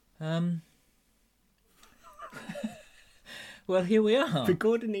Well, here we are.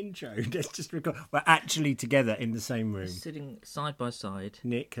 Record an intro. Let's just record. We're actually together in the same room. Sitting side by side.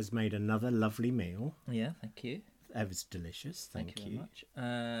 Nick has made another lovely meal. Yeah, thank you. That was delicious. Thank you very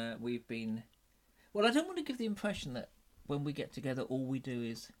much. We've been... Well, I don't want to give the impression that when we get together, all we do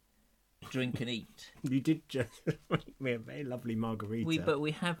is drink and eat. You did just... We have a very lovely margarita. But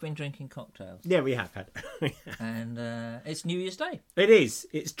we have been drinking cocktails. Yeah, we have had. And it's New Year's Day. It is.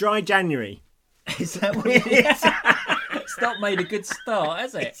 It's dry January. Is that what it is? It's not made a good start,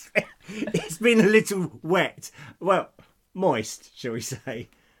 has it? It's been a little wet. Well, moist, shall we say.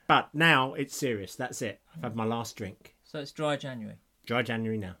 But now it's serious. That's it. I've had my last drink. So it's dry January. Dry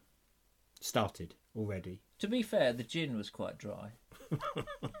January now. Started already. To be fair, the gin was quite dry.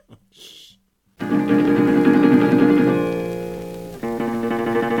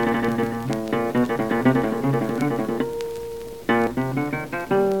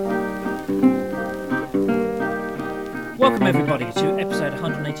 Welcome everybody to episode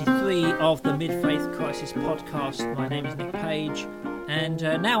 183 of the Mid-Faith Crisis podcast. My name is Nick Page, and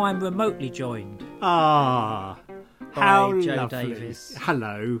now I'm remotely joined how Joe lovely. Davies.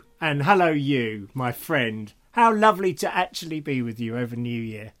 Hello, and hello you, my friend. How lovely to actually be with you over New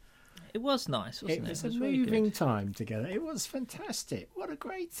Year. It was nice, wasn't it? It was It was a very moving good. time together. It was fantastic. What a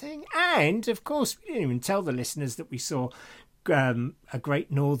great thing. And, of course, we didn't even tell the listeners that we saw a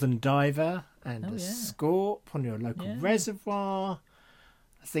great northern diver and a scorp on your local reservoir.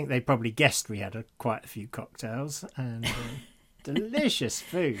 I think they probably guessed we had quite a few cocktails and delicious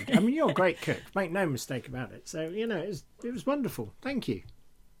food. I mean, you're a great cook. Make no mistake about it. So, you know, it was wonderful. Thank you.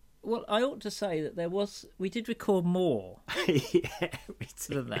 Well, I ought to say that we did record more Yeah, we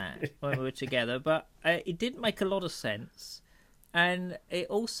than that when we were together, but it didn't make a lot of sense, and it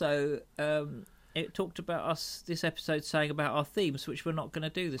also it talked about us this episode saying about our themes, which we're not going to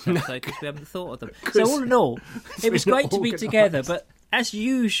do this episode because we haven't thought of them. So all in all, it was great to be together, but as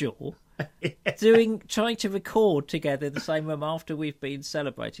usual, trying to record together in the same room after we've been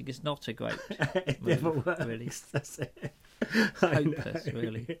celebrating is not a great It never move, works. really. That's it. Hopeless,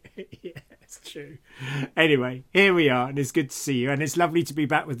 really. Yeah, it's true. Anyway, here we are, and it's good to see you, and it's lovely to be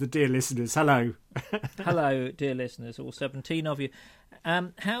back with the dear listeners. Hello. Hello, dear listeners, all 17 of you.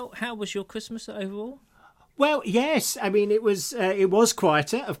 How was your Christmas overall? Well, yes. I mean, it was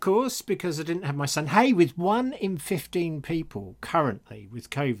quieter, of course, because I didn't have my son. Hey, with 1 in 15 people currently with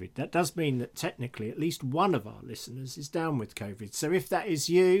COVID, that does mean that technically at least one of our listeners is down with COVID. So if that is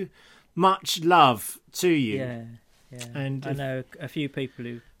you, much love to you. Yeah. And I know a few people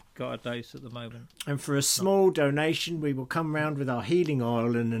who've got a dose at the moment. And for a small donation, we will come round with our healing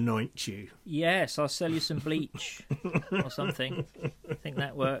oil and anoint you. Yes, I'll sell you some bleach or something. I think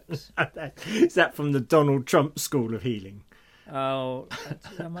that works. Is that from the Donald Trump School of Healing? Oh,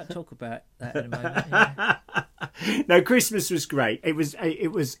 I might talk about that in a moment. Yeah. No, Christmas was great. It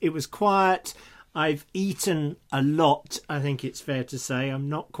was quiet. I've eaten a lot, I think it's fair to say. I'm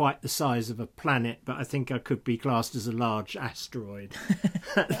not quite the size of a planet, but I think I could be classed as a large asteroid.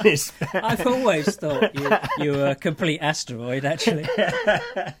 I've always thought you were a complete asteroid, actually.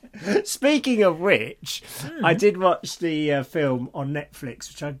 Speaking of which, I did watch the film on Netflix,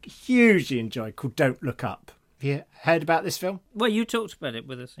 which I hugely enjoyed, called Don't Look Up. Have you heard about this film? Well, you talked about it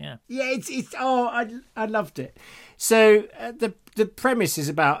with us, yeah. Yeah, I loved it. So the premise is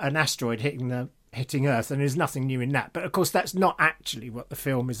about an asteroid hitting Earth, and there's nothing new in that. But of course, that's not actually what the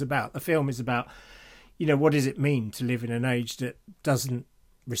film is about. The film is about, you know, what does it mean to live in an age that doesn't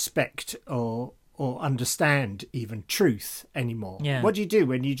respect or understand even truth anymore? Yeah. What do you do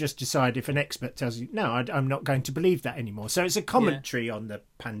when you just decide, if an expert tells you, no, I'm not going to believe that anymore? So it's a commentary on the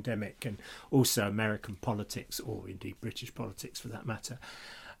pandemic and also American politics, or indeed British politics for that matter,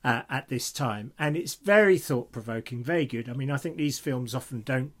 at this time. And it's very thought-provoking, very good. I mean, I think these films often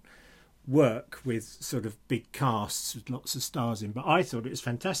don't work with sort of big casts with lots of stars in, but I thought it was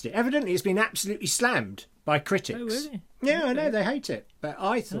fantastic. Evidently it's been absolutely slammed by critics. Oh, really? Yeah, I know, they hate it, but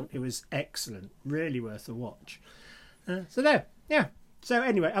I thought it was excellent, really worth a watch. So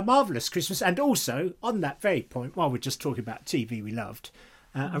anyway, a marvellous Christmas. And also on that very point, while we're just talking about TV we loved,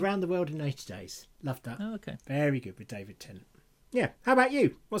 Around the World in 80 Days, loved that. Oh, okay. Very good with David Tennant. Yeah, how about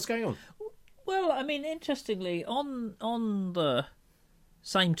you? What's going on? Well, I mean, interestingly, on the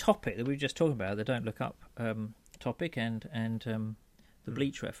same topic that we were just talking about, the Don't Look Up topic and the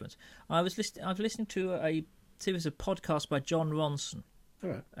Bleach reference, I was listening to a series of podcasts by John Ronson. All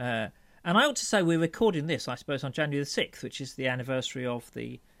right. And I ought to say we're recording this, I suppose, on January the 6th, which is the anniversary of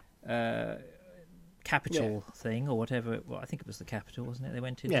the Capitol thing, or whatever. Well, I think it was the Capitol, wasn't it? They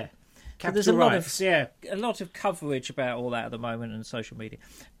went in. Yeah. Capital there's a lot rights, a lot of coverage about all that at the moment on social media.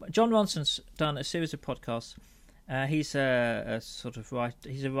 John Ronson's done a series of podcasts. He's a sort of writer.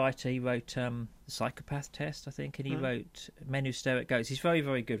 He's a writer. He wrote The Psychopath Test, I think, and he wrote Men Who Stare at Goats. He's very,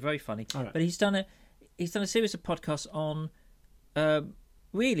 very good, very funny. Right. But he's done a series of podcasts on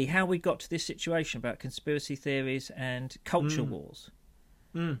really how we got to this situation about conspiracy theories and culture wars.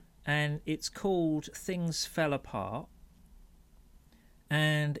 And it's called Things Fell Apart.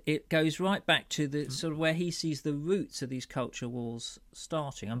 And it goes right back to the sort of where he sees the roots of these culture wars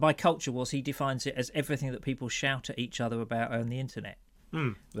starting. And by culture wars, he defines it as everything that people shout at each other about on the internet.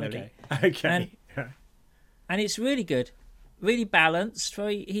 Really. Okay. And it's really good, really balanced.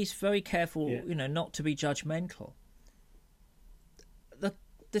 He's very careful, not to be judgmental.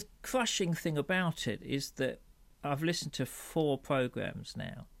 The crushing thing about it is that I've listened to 4 programs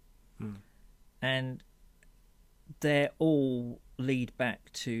now, and they're all lead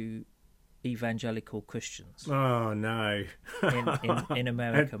back to evangelical Christians. Oh no! in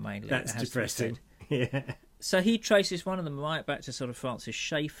America mainly. That's depressing. Yeah. So he traces one of them right back to sort of Francis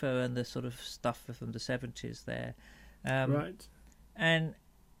Schaeffer and the sort of stuff from the 70s there. Right. And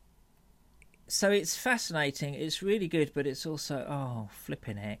so it's fascinating. It's really good, but it's also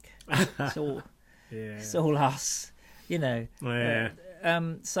flipping heck. It's all it's all us, Yeah.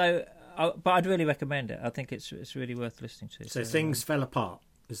 But I'd really recommend it. I think it's really worth listening to. So Things Fell Apart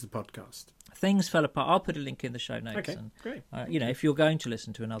is the podcast. Things Fell Apart. I'll put a link in the show notes. Okay, and, great. If you're going to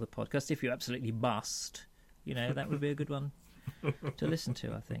listen to another podcast, if you absolutely must, that would be a good one to listen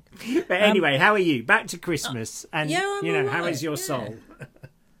to, I think. But anyway, how are you? Back to Christmas, and I'm all how right, is your soul?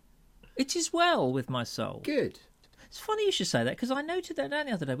 It is well with my soul. Good. It's funny you should say that, because I noted that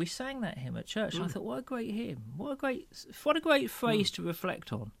the other day. We sang that hymn at church, and I thought, what a great hymn! What a great phrase to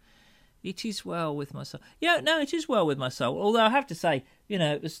reflect on. It is well with my soul. Yeah, no, it is well with my soul. Although I have to say,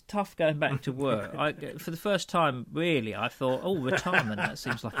 it was tough going back to work. For the first time, really, I thought, retirement, that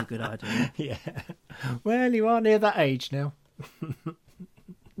seems like a good idea. Yeah. Well, you are near that age now.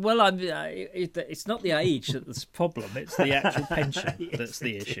 Well, it's not the age that's the problem. It's the actual pension that's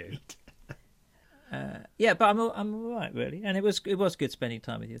the issue. But I'm all right, really. And it was good spending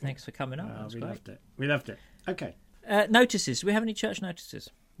time with you. Thanks for coming on. We loved it. Okay. Notices. Do we have any church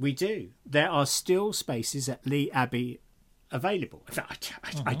notices? We do. There are still spaces at Lee Abbey available.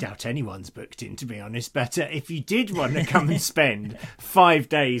 I doubt anyone's booked in, to be honest. But if you did want to come and spend 5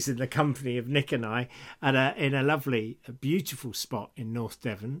 days in the company of Nick and I in a lovely, beautiful spot in North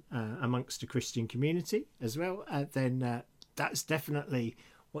Devon, amongst a Christian community as well, then that's definitely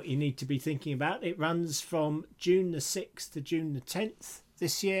what you need to be thinking about. It runs from June the 6th to June the 10th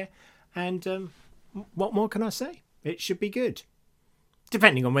this year. And what more can I say? It should be good.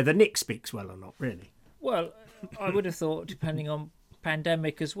 Depending on whether Nick speaks well or not, really. Well, I would have thought, depending on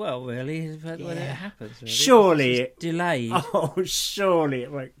pandemic as well, really, whether it happens. Really. Surely it delayed. Oh, surely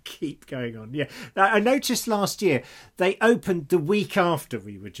it won't keep going on. Yeah, I noticed last year they opened the week after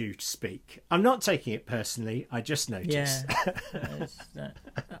we were due to speak. I'm not taking it personally. I just noticed. Yeah,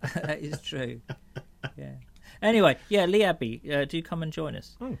 that is true. Yeah. Anyway, Lee Abbey, do come and join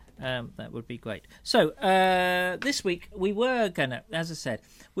us. That would be great. So, this week we were going to, as I said,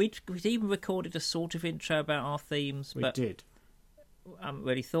 we'd even recorded a sort of intro about our themes. We did. I haven't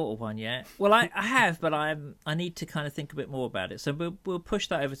really thought of one yet. Well, I have, but I need to kind of think a bit more about it. So we'll push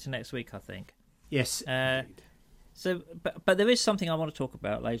that over to next week, I think. Yes. So, but there is something I want to talk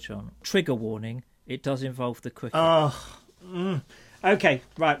about later on. Trigger warning, it does involve the cricket. Okay,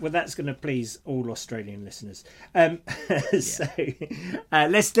 right. Well, that's going to please all Australian listeners. So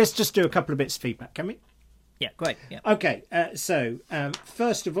let's just do a couple of bits of feedback, can we? Yeah, great. Yeah. Okay, so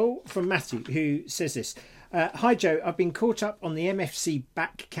first of all, from Matthew, who says this. Hi, Joe. I've been caught up on the MFC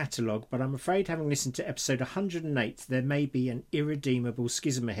back catalogue, but I'm afraid, having listened to episode 108, there may be an irredeemable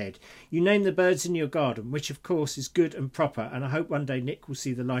schism ahead. You name the birds in your garden, which of course is good and proper, and I hope one day Nick will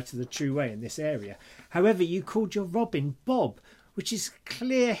see the light of the true way in this area. However, you called your Robin Bob, which is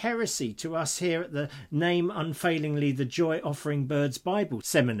clear heresy to us here at the name unfailingly the Joy Offering Birds Bible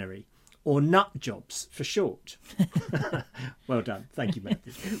Seminary, or Nut Jobs for short. Well done. Thank you,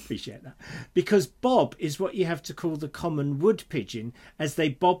 Matthew. Appreciate that. Because Bob is what you have to call the common wood pigeon, as they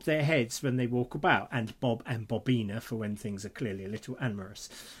bob their heads when they walk about, and Bob and Bobina for when things are clearly a little amorous.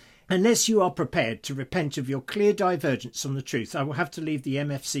 Unless you are prepared to repent of your clear divergence from the truth, I will have to leave the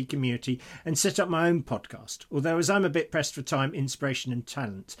MFC community and set up my own podcast. Although, as I'm a bit pressed for time, inspiration and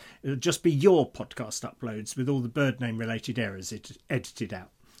talent, it'll just be your podcast uploads with all the bird name related errors edited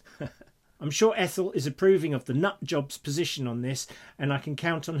out. I'm sure Ethel is approving of the Nut Job's position on this, and I can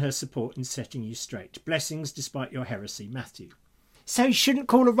count on her support in setting you straight. Blessings despite your heresy, Matthew. So you shouldn't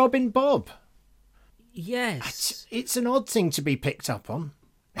call a robin Bob. Yes. It's an odd thing to be picked up on.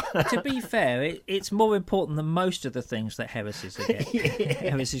 To be fair, it's more important than most of the things that heresies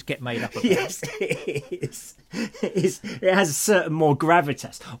get made up of. Yes, it is. It has a certain more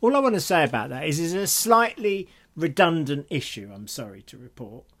gravitas. All I want to say about that is it's a slightly redundant issue, I'm sorry to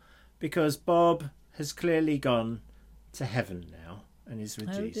report, because Bob has clearly gone to heaven now and is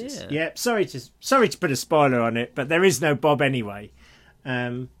with Jesus. Dear. Yeah, sorry to put a spoiler on it, but there is no Bob anyway.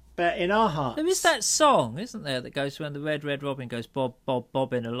 But in our hearts... There is that song, isn't there, that goes when the Red Robin goes bob, bob,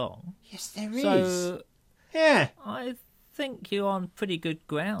 bobbing along. Yes, there is. So, yeah. I think you're on pretty good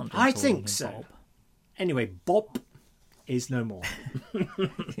ground. I think so. Bob. Anyway, Bob is no more.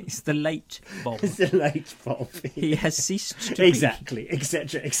 It's the late Bob. It's the late Bob. He has ceased to be. Exactly,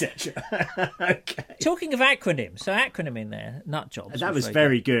 etc., etc. Okay. Talking of acronyms, so acronym in there, nut jobs. That was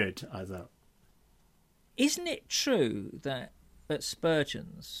very good, I thought. Isn't it true that at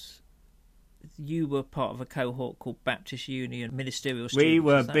Spurgeon's, you were part of a cohort called Baptist Union Ministerial Students? We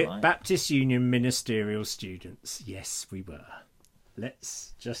were right? Baptist Union Ministerial Students. Yes, we were.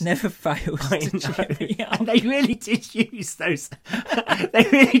 Let's just... Never fails to cheer me up. And they really did use those... they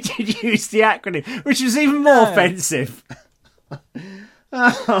really did use the acronym, which was even more offensive.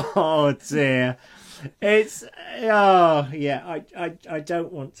 Oh, dear. It's... Oh, yeah, I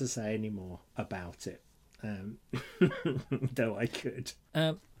don't want to say any more about it. Though I could.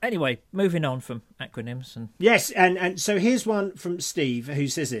 Anyway, moving on from acronyms and yes, and so here's one from Steve who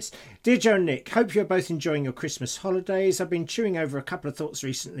says this: Dear Joe and Nick, hope you're both enjoying your Christmas holidays. I've been chewing over a couple of thoughts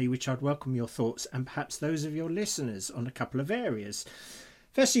recently, which I'd welcome your thoughts and perhaps those of your listeners on a couple of areas.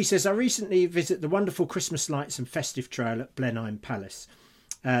 Firstly, he says, I recently visited the wonderful Christmas lights and festive trail at Blenheim Palace.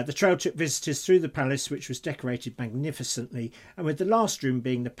 The trail took visitors through the palace, which was decorated magnificently, and with the last room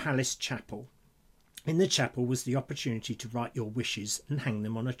being the palace chapel. In the chapel was the opportunity to write your wishes and hang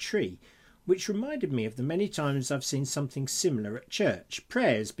them on a tree, which reminded me of the many times I've seen something similar at church,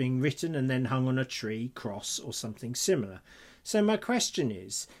 prayers being written and then hung on a tree, cross or something similar. So my question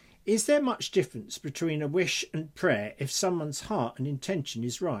is there much difference between a wish and prayer if someone's heart and intention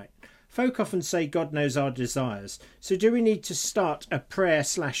is right? Folk often say God knows our desires, so do we need to start a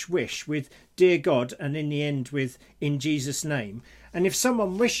prayer/wish with Dear God and in the end with In Jesus' name? And if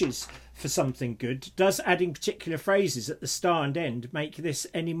someone wishes for something good, does adding particular phrases at the start and end make this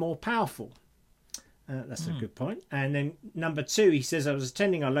any more powerful? That's a good point. And then number 2, he says, I was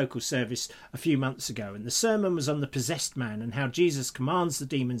attending our local service a few months ago and the sermon was on the possessed man and how Jesus commands the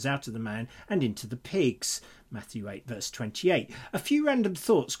demons out of the man and into the pigs. Matthew 8 verse 28. A few random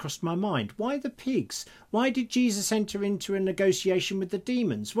thoughts crossed my mind. Why the pigs? Why did Jesus enter into a negotiation with the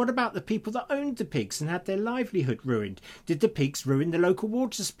demons? What about the people that owned the pigs and had their livelihood ruined? Did the pigs ruin the local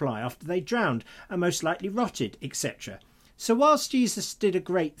water supply after they drowned and most likely rotted, etc.? So whilst Jesus did a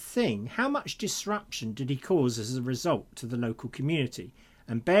great thing, how much disruption did he cause as a result to the local community?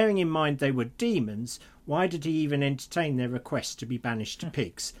 And bearing in mind they were demons, why did he even entertain their request to be banished to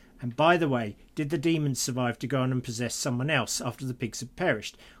pigs? And by the way, did the demons survive to go on and possess someone else after the pigs had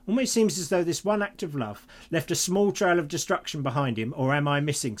perished? Almost seems as though this one act of love left a small trail of destruction behind him, or am I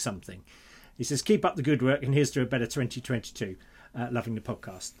missing something? He says, keep up the good work and here's to a better 2022. Loving the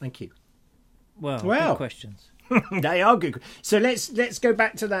podcast. Thank you. Well, good questions. They are good. So let's go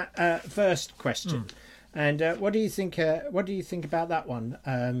back to that first question. And what do you think? What do you think about that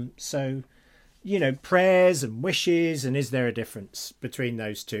one? So, you know, prayers and wishes, and is there a difference between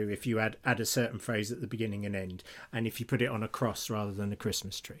those two if you add a certain phrase at the beginning and end, and if you put it on a cross rather than a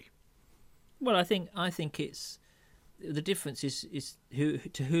Christmas tree? Well, I think it's the difference is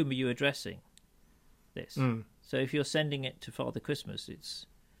to whom are you addressing this? So if you're sending it to Father Christmas,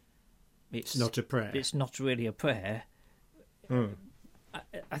 it's not a prayer. It's not really a prayer.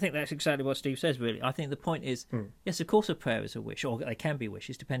 I think that's exactly what Steve says, really. I think the point is, yes, of course a prayer is a wish, or they can be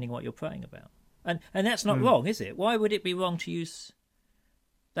wishes, depending on what you're praying about. And that's not wrong, is it? Why would it be wrong to use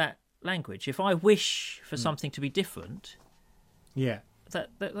that language? If I wish for something to be different,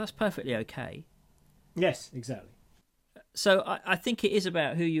 that's perfectly okay. Yes, exactly. So I think it is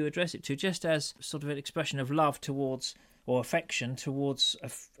about who you address it to, just as sort of an expression of love towards or affection towards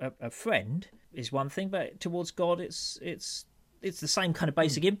a friend is one thing, but towards God it's the same kind of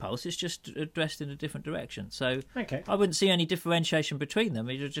basic impulse. It's just addressed in a different direction. So I wouldn't see any differentiation between them.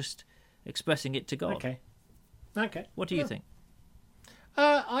 You're just expressing it to God. Okay. What do you think?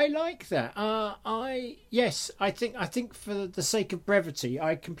 I like that. I think for the sake of brevity,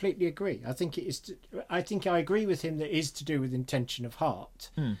 I completely agree. I think it is. I think I agree with him that it is to do with intention of heart,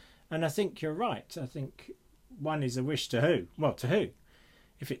 and I think you're right. I think one is a wish to who? Well, to who?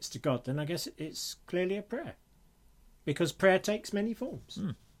 If it's to God, then I guess it's clearly a prayer. because prayer takes many forms.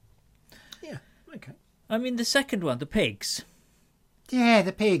 Yeah, okay. I mean, the second one, the pigs. Yeah,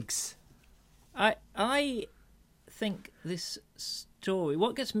 the pigs. I think this story,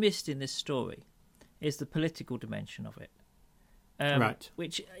 what gets missed in this story is the political dimension of it. Right.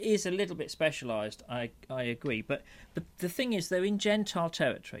 Which is a little bit specialised, I agree. But the thing is, they're in Gentile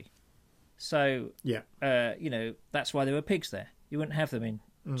territory. So, yeah, that's why there were pigs there. You wouldn't have them in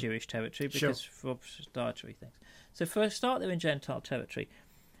Jewish territory because for dietary things. So for a start, they're in Gentile territory.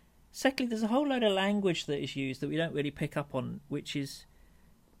 Secondly, there's a whole load of language that is used that we don't really pick up on, which is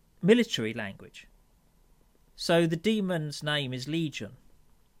military language. So the demon's name is Legion.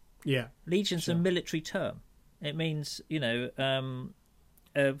 Yeah. Legion's a military term. It means, I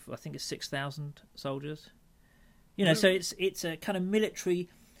think it's 6,000 soldiers. So it's a kind of military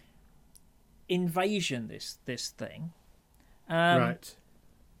invasion, this thing. Right.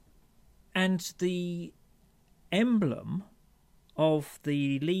 And the emblem of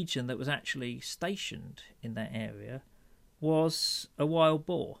the legion that was actually stationed in that area was a wild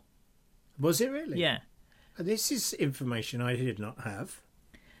boar. Was it really? Yeah. This is information I did not have.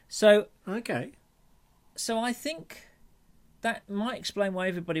 So okay. So I think that might explain why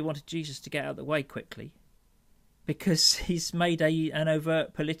everybody wanted Jesus to get out of the way quickly, because he's made an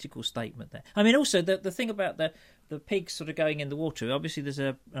overt political statement there. I mean, also the thing about the pigs sort of going in the water, obviously there's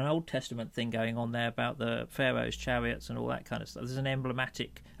an Old Testament thing going on there about the Pharaoh's chariots and all that kind of stuff. There's an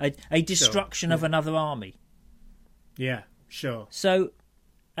emblematic, a destruction of another army. Yeah, sure. So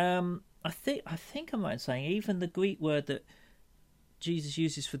I think I might be saying even the Greek word that Jesus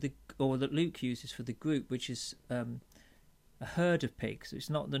uses or that Luke uses for the group, which is a herd of pigs. It's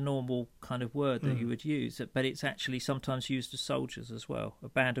not the normal kind of word that you would use, but it's actually sometimes used as soldiers as well, a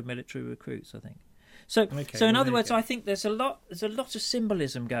band of military recruits, I think. So in other words, I think there's a lot of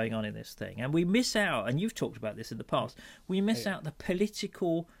symbolism going on in this thing, and we miss out, and you've talked about this in the past, we miss out the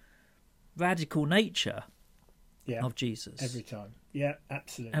political, radical nature of Jesus. Every time. Yeah,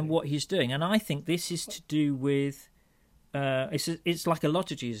 absolutely. And what he's doing. And I think this is to do with... it's like a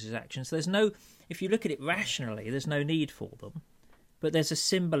lot of Jesus' actions. There's no... If you look at it rationally, there's no need for them. But there's a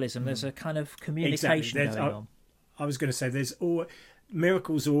symbolism, there's a kind of communication going on. I was going to say,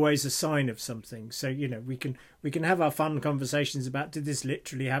 miracles are always a sign of something. So, we can have our fun conversations about, did this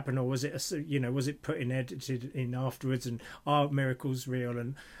literally happen, or was it was it put in, edited in afterwards, and are miracles real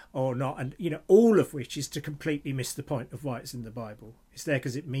or not? And all of which is to completely miss the point of why it's in the Bible. It's there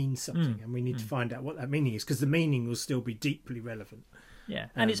because it means something, and we need to find out what that meaning is, because the meaning will still be deeply relevant. Yeah,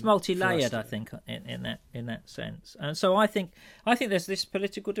 and it's multi-layered, I think, in that sense. And so I think there's this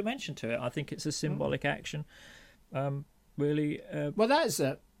political dimension to it. I think it's a symbolic action. Really. Well,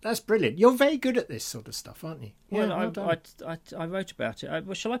 that's brilliant. You're very good at this sort of stuff, aren't you? Well, I wrote about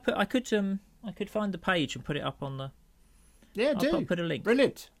it. Shall I put? I could find the page and put it up on the. Yeah, I'll put a link.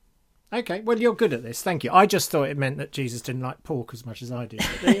 Brilliant. Okay, well, you're good at this. Thank you. I just thought it meant that Jesus didn't like pork as much as I do.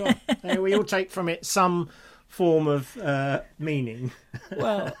 But there you are. There, we all take from it some form of meaning.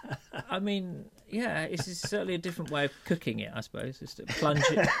 Well, I mean, yeah, it's certainly a different way of cooking it, I suppose. Is to plunge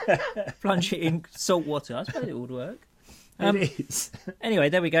it in salt water. I suppose it would work. It is. Anyway,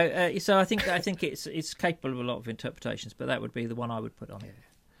 there we go. So I think it's capable of a lot of interpretations, but that would be the one I would put on it. Yeah.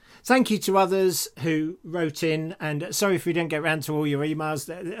 Thank you to others who wrote in, and sorry if we didn't get around to all your emails.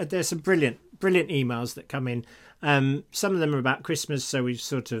 There's some brilliant emails that come in. Some of them are about Christmas, so we've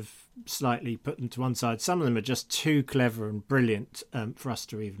sort of slightly put them to one side. Some of them are just too clever and brilliant for us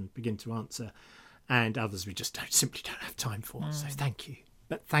to even begin to answer, and others we just simply don't have time for. So thank you.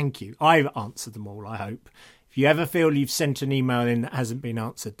 But thank you. I've answered them all, I hope. If you ever feel you've sent an email in that hasn't been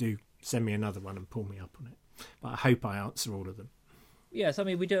answered, do send me another one and pull me up on it. But I hope I answer all of them. Yes, I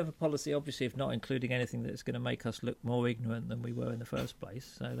mean, we do have a policy, obviously, of not including anything that's going to make us look more ignorant than we were in the first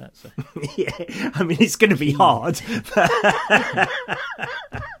place. So that's... Yeah, I mean, it's going to be hard. But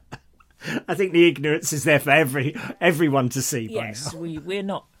I think the ignorance is there for everyone to see by now. Yes,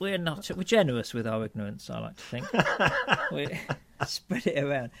 we're generous with our ignorance, I like to think. We spread it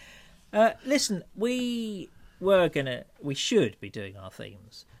around. Listen, we should be doing our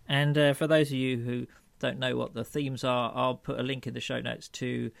themes. And for those of you who don't know what the themes are, I'll put a link in the show notes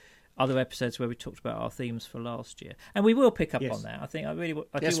to other episodes where we talked about our themes for last year, and we will pick up on that. I think I do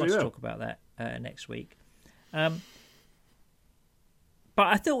want to talk about that next week. But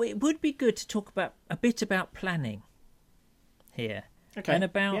I thought it would be good to talk about a bit about planning here, and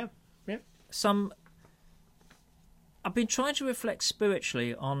about some. I've been trying to reflect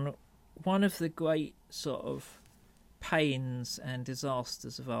spiritually on one of the great sort of pains and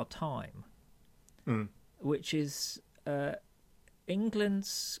disasters of our time. which is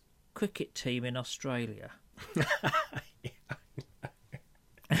England's cricket team in Australia.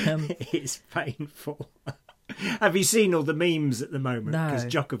 It's painful. Have you seen all the memes at the moment? No. Because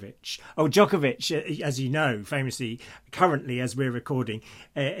Djokovic, as you know, famously, currently as we're recording,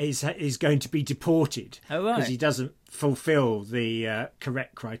 is going to be deported Oh, right. because he doesn't fulfil the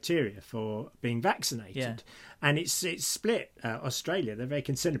correct criteria for being vaccinated. Yeah. And it's split. Australia, they're very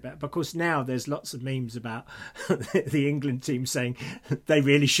concerned about it. But of course, now there's lots of memes about the England team saying they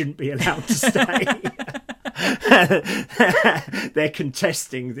really shouldn't be allowed to stay. They're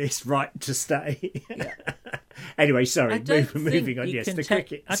contesting this right to stay. Yeah. Anyway, sorry, moving on. you Yes, can the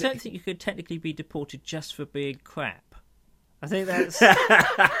cricket. I don't think you could technically be deported just for being crap. I think that's...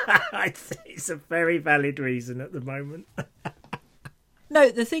 It's a very valid reason at the moment. No,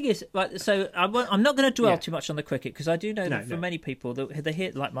 the thing is, right, so I'm not going to dwell Yeah. too much on the cricket, because I do know that for No. many people, that they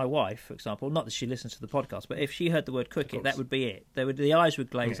hear, like my wife, for example, not that she listens to the podcast, but if she heard the word cricket, that would be it. The eyes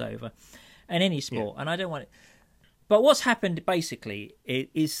would glaze over. And any sport, and I don't want it. But what's happened basically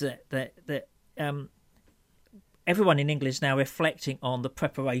is that everyone in England is now reflecting on the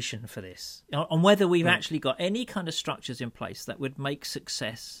preparation for this, on whether we've actually got any kind of structures in place that would make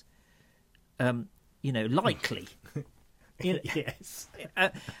success, likely. Yes.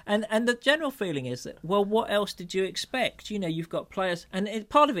 And the general feeling is that, well, what else did you expect? You've got players, and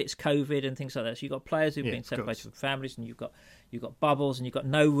part of it's COVID and things like that. So you've got players who've been separated from families, and you've got bubbles, and you've got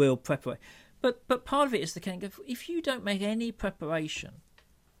no real preparation. But part of it is the kind of, if you don't make any preparation,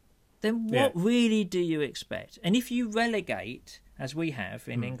 then what really do you expect? And if you relegate, as we have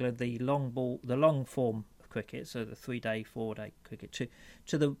in England, the long form of cricket, so the 3-day, 4-day cricket,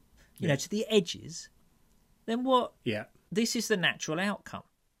 to the to the edges, then what? Yeah. This is the natural outcome.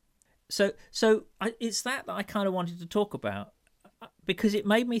 So it's that I kind of wanted to talk about, because it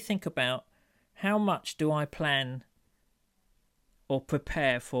made me think about how much do I plan or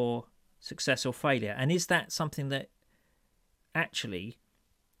prepare for success or failure, and is that something that actually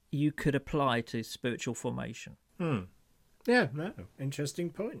you could apply to spiritual formation? Yeah, no,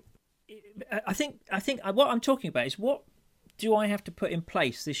 interesting point. I think what I'm talking about is, what do I have to put in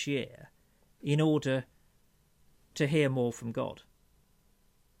place this year in order to hear more from God?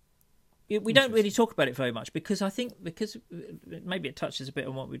 We don't really talk about it very much, because maybe it touches a bit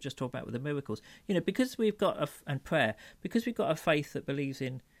on what we just talked about with the miracles. Because we've got because we've got a faith that believes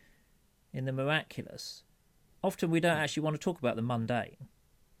in the miraculous, often we don't actually want to talk about the mundane.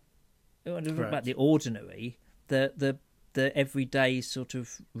 We want to talk about the ordinary, the everyday sort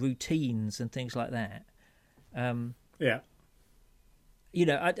of routines and things like that.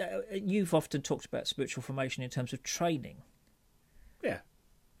 You've often talked about spiritual formation in terms of training. Yeah.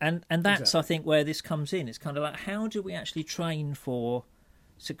 And that's, I think, where this comes in. It's kind of like, how do we actually train for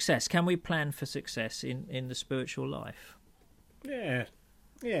success? Can we plan for success in the spiritual life? Yeah.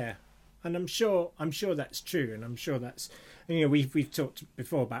 And I'm sure that's true, and I'm sure that's, we've talked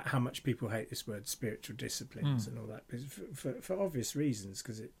before about how much people hate this word spiritual disciplines and all that, for obvious reasons,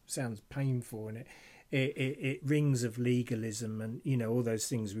 because it sounds painful, and it rings of legalism and all those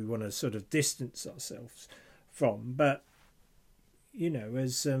things we want to sort of distance ourselves from. But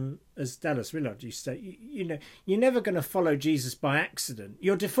as Dallas Willard used to say, you're never going to follow Jesus by accident.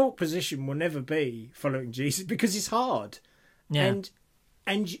 Your default position will never be following Jesus, because it's hard. Yeah.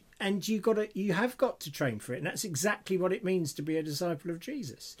 And you have got to train for it, and that's exactly what it means to be a disciple of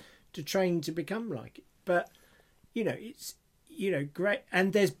Jesus, to train to become like it. But it's great,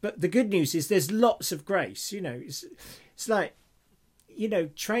 and but the good news is there's lots of grace. It's like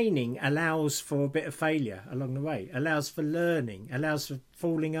training allows for a bit of failure along the way, allows for learning, allows for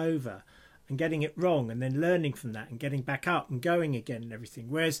falling over and getting it wrong, and then learning from that and getting back up and going again and everything.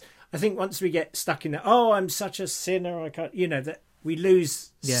 Whereas I think once we get stuck in that, I'm such a sinner, I can't, that we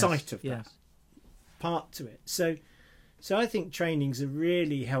lose sight of that part to it. So I think training's a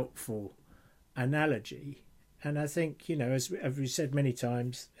really helpful analogy. And I think, as we said many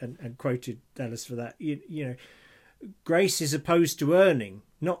times, and quoted Dallas for that, grace is opposed to earning,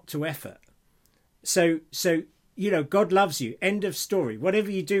 not to effort. So God loves you. End of story.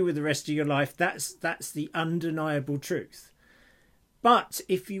 Whatever you do with the rest of your life, that's the undeniable truth. But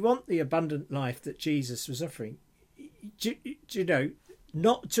if you want the abundant life that Jesus was offering,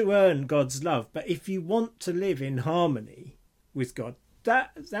 not to earn God's love, but if you want to live in harmony with God,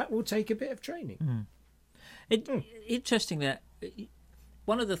 that will take a bit of training. Interesting that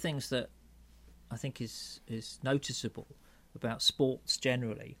one of the things that I think is noticeable about sports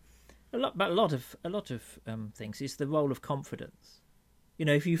generally, a lot of things, is the role of confidence.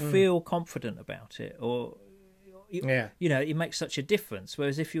 If you feel confident about it, or it makes such a difference.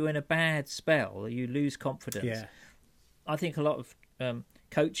 Whereas if you're in a bad spell, you lose confidence. I think a lot of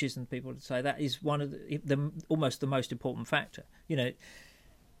coaches and people to say that is one of the almost the most important factor,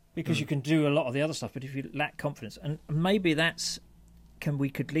 because you can do a lot of the other stuff, but if you lack confidence, and maybe we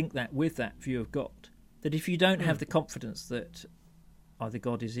could link that with that view of God, that if you don't have the confidence that either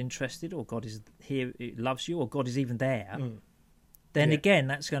God is interested or God is here, loves you, or God is even there, then again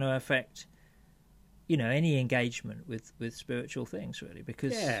that's going to affect any engagement with spiritual things, really,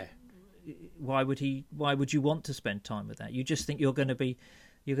 because why would you want to spend time with that? You just think you're going to be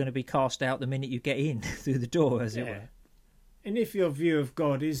cast out the minute you get in through the door, as it were. And if your view of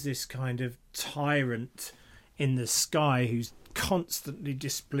God is this kind of tyrant in the sky who's constantly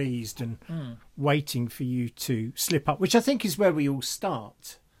displeased and waiting for you to slip up, which I think is where we all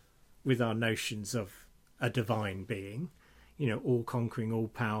start with our notions of a divine being, all conquering, all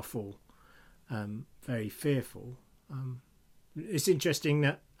powerful, very fearful. It's interesting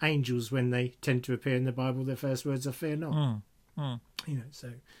that angels, when they tend to appear in the Bible, their first words are "fear not."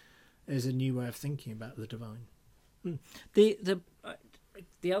 So there's a new way of thinking about the divine.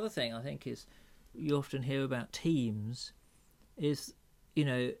 The other thing I think is, you often hear about teams, is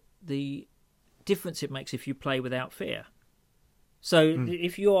the difference it makes if you play without fear. So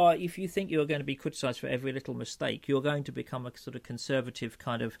if you think you're going to be criticised for every little mistake, you're going to become a sort of conservative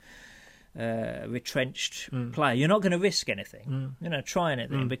kind of retrenched player. You're not going to risk anything, try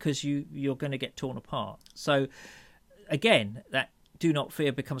anything, because you're going to get torn apart. So again, that do not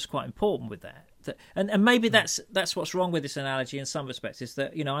fear becomes quite important with that. And maybe that's what's wrong with this analogy in some respects, is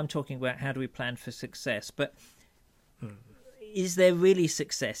that I'm talking about how do we plan for success, but is there really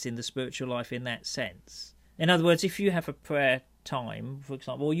success in the spiritual life in that sense? In other words, if you have a prayer time, for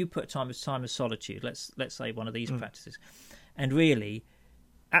example, or you put time of solitude, let's say one of these practices, and really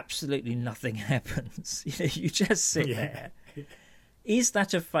absolutely nothing happens, you just sit there, is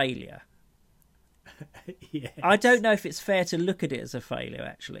that a failure? Yes. I don't know if it's fair to look at it as a failure,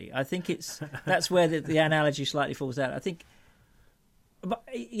 actually. I think that's where the analogy slightly falls out. I think, but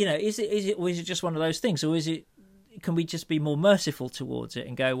is it or is it just one of those things, or can we just be more merciful towards it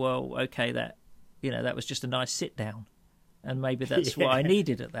and go, well, okay, that that was just a nice sit down, and maybe that's what I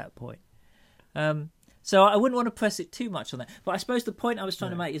needed at that point. So I wouldn't want to press it too much on that. But I suppose the point I was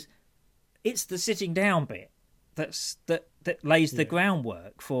trying to make is, it's the sitting down bit that lays the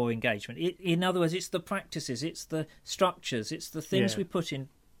groundwork for engagement. In other words, it's the practices, it's the structures, it's the things we put in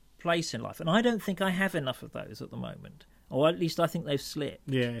place in life. And I don't think I have enough of those at the moment, or at least I think they've slipped.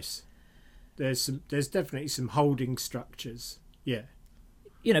 Yes, there's definitely some holding structures. I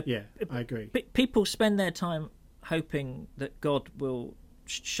agree. People spend their time hoping that God will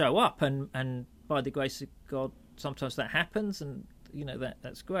show up, and by the grace of God, sometimes that happens, and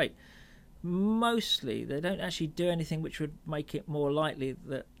that's great. Mostly, they don't actually do anything which would make it more likely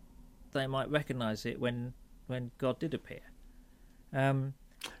that they might recognise it when God did appear.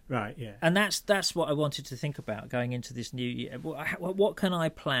 Right, yeah. And that's what I wanted to think about going into this new year. What can I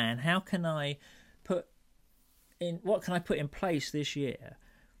plan? How can I put in place this year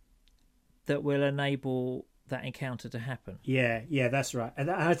that will enable that encounter to happen? Yeah, that's right.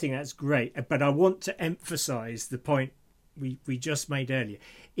 And I think that's great. But I want to emphasise the point we just made earlier.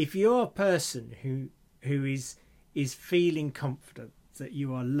 If you're a person who is feeling confident that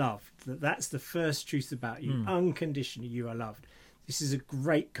you are loved, that's the first truth about you, unconditionally you are loved, this is a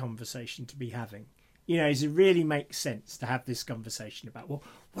great conversation to be having. It really makes sense to have this conversation about, well,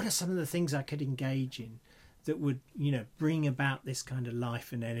 what are some of the things I could engage in that would, bring about this kind of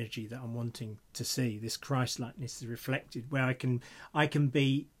life and energy that I'm wanting to see, this Christ-likeness reflected, where I can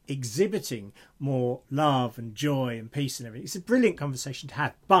be exhibiting more love and joy and peace and everything. It's a brilliant conversation to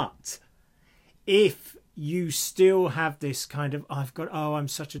have. But if you still have this kind of, I'm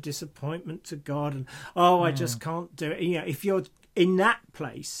such a disappointment to God, and I just can't do it. If you're in that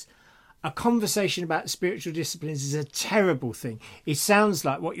place, a conversation about spiritual disciplines is a terrible thing. It sounds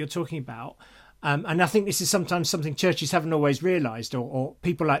like what you're talking about. And I think this is sometimes something churches haven't always realised, or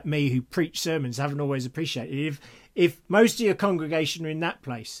people like me who preach sermons haven't always appreciated. If most of your congregation are in that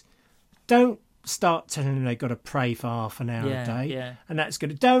place, don't start telling them they've got to pray for half an hour a day, and that's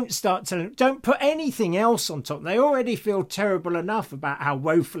good. Don't start telling them, don't put anything else on top. They already feel terrible enough about how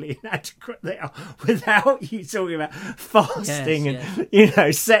woefully inadequate they are without you talking about fasting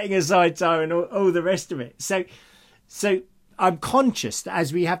and setting aside time and all the rest of it. So I'm conscious that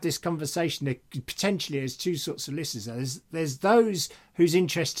as we have this conversation, there potentially is two sorts of listeners. There's those whose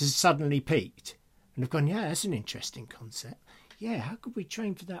interest has suddenly peaked and have gone, yeah, that's an interesting concept. Yeah, how could we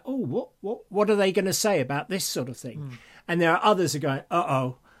train for that? Oh, what are they going to say about this sort of thing? And there are others who are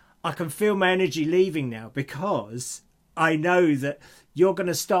going, I can feel my energy leaving now, because I know that you're going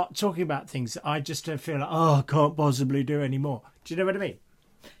to start talking about things that I just don't feel like, I can't possibly do anymore. Do you know what I mean?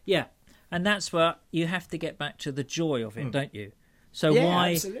 Yeah, and that's where you have to get back to the joy of it, don't you? So Yeah,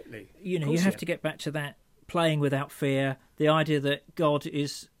 why, absolutely. you have to get back to that playing without fear, the idea that God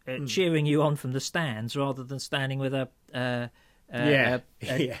is cheering you on from the stands rather than standing with a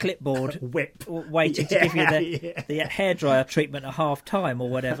clipboard whip waiting to give you the hairdryer treatment at half time or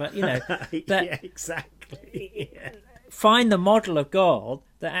whatever. Yeah, exactly. Find the model of God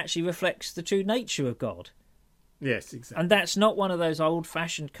that actually reflects the true nature of God. Yes, exactly. And that's not one of those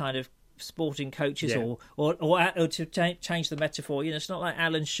old-fashioned kind of sporting coaches or to change the metaphor. It's not like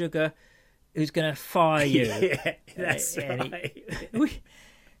Alan Sugar who's going to fire you. Yeah, that's right.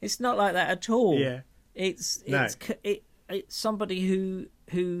 It's not like that at all. Yeah. It's somebody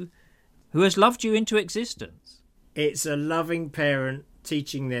who has loved you into existence. It's a loving parent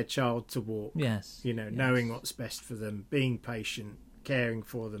teaching their child to walk. Yes. Knowing what's best for them, being patient, caring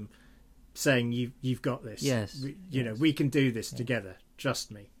for them, saying you've got this. Yes. We can do this together.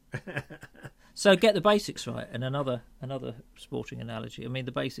 Trust me. So get the basics right. And another sporting analogy. I mean,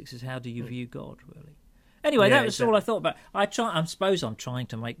 the basics is how do you view God, really? Anyway, that was all I thought about. I suppose I'm trying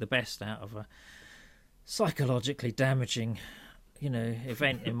to make the best out of a psychologically damaging,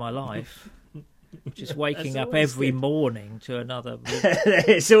 event in my life. Just waking up every morning to another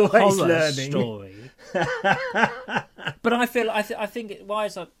it's always learning story. But I feel I think why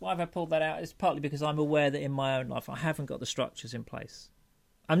have I pulled that out? It's partly because I'm aware that in my own life I haven't got the structures in place.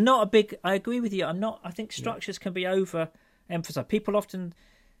 I agree with you. I think structures can be overemphasized.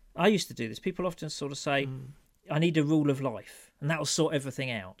 I used to do this. People often sort of say, I need a rule of life, and that will sort everything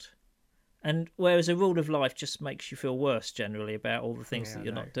out. And whereas a rule of life just makes you feel worse generally about all the things that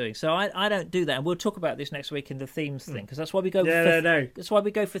you're not doing. So I don't do that. And we'll talk about this next week in the themes thing, because that's why we go that's why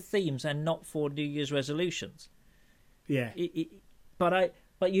we go for themes and not for New Year's resolutions. Yeah.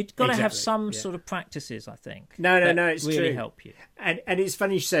 But you've got to have some sort of practices, I think. No, it's really true. Help you. And it's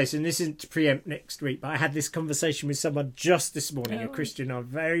funny you say this, and this isn't to preempt next week, but I had this conversation with someone just this morning, a Christian I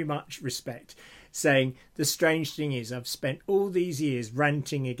very much respect, saying the strange thing is I've spent all these years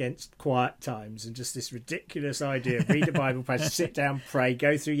ranting against quiet times and just this ridiculous idea of read a Bible passage, sit down, pray,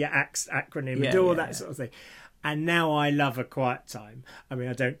 go through your acronym, and do all that sort of thing. And now I love a quiet time. I mean,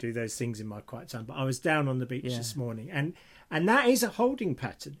 I don't do those things in my quiet time, but I was down on the beach this morning, and that is a holding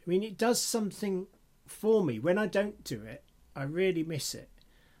pattern. I mean, it does something for me. When I don't do it, I really miss it.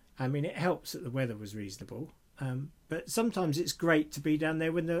 I mean, it helps that the weather was reasonable. But sometimes it's great to be down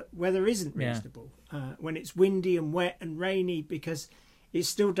there when the weather isn't reasonable, when it's windy and wet and rainy, because it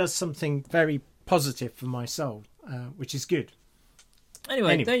still does something very positive for my soul, which is good.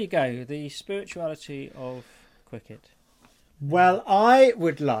 Anyway, there you go. The spirituality of cricket. Well, I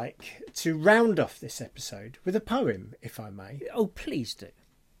would like to round off this episode with a poem, if I may. Oh, please do.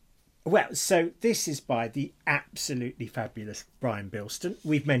 Well, so this is by the absolutely fabulous Brian Bilston.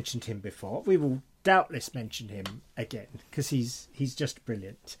 We've mentioned him before. We will doubtless mention him again because he's just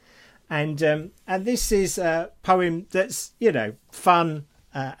brilliant. And this is a poem that's, fun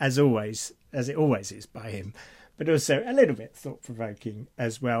as always, as it always is by him, but also a little bit thought-provoking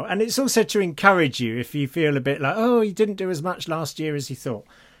as well. And it's also to encourage you if you feel a bit like, oh, he didn't do as much last year as he thought.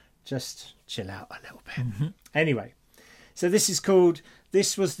 Just chill out a little bit. Mm-hmm. Anyway, so this is called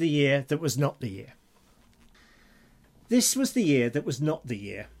This Was the Year That Was Not the Year. This was the year that was not the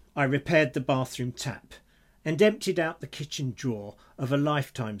year. I repaired the bathroom tap and emptied out the kitchen drawer of a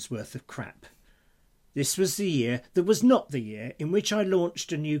lifetime's worth of crap. This was the year that was not the year in which I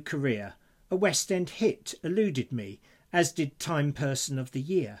launched a new career. A West End hit eluded me, as did Time Person of the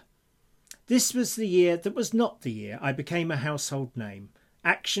Year. This was the year that was not the year I became a household name.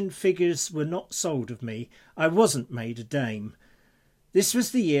 Action figures were not sold of me. I wasn't made a dame. This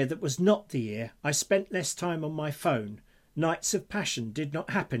was the year that was not the year I spent less time on my phone. Nights of passion did not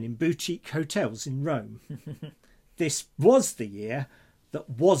happen in boutique hotels in Rome. This was the year that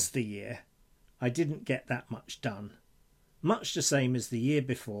was the year I didn't get that much done. Much the same as the year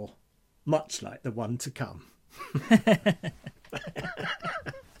before. Much like the one to come.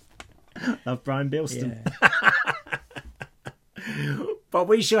 Love Brian Bilston. Yeah. But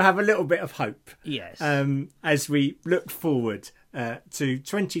we shall have a little bit of hope. Yes. As we look forward to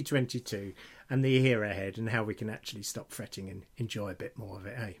 2022 and the year ahead, and how we can actually stop fretting and enjoy a bit more of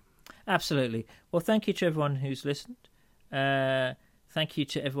it, eh? Absolutely. Well, thank you to everyone who's listened. Thank you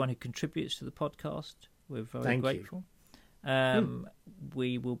to everyone who contributes to the podcast. We're very grateful.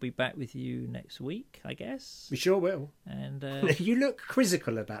 We will be back with you next week, I guess. We sure will. And you look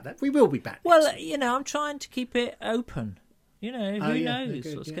quizzical about that. We will be back. Well, I'm trying to keep it open. Who knows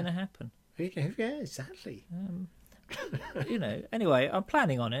what's going to happen? Yeah, exactly. Anyway, I'm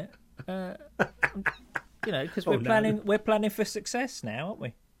planning on it. You know, because Oh, we're planning for success now, aren't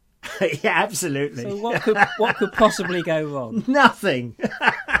we? Yeah, absolutely. So what could possibly go wrong? Nothing.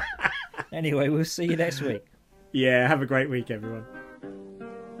 Anyway, we'll see you next week. Yeah, have a great week, everyone.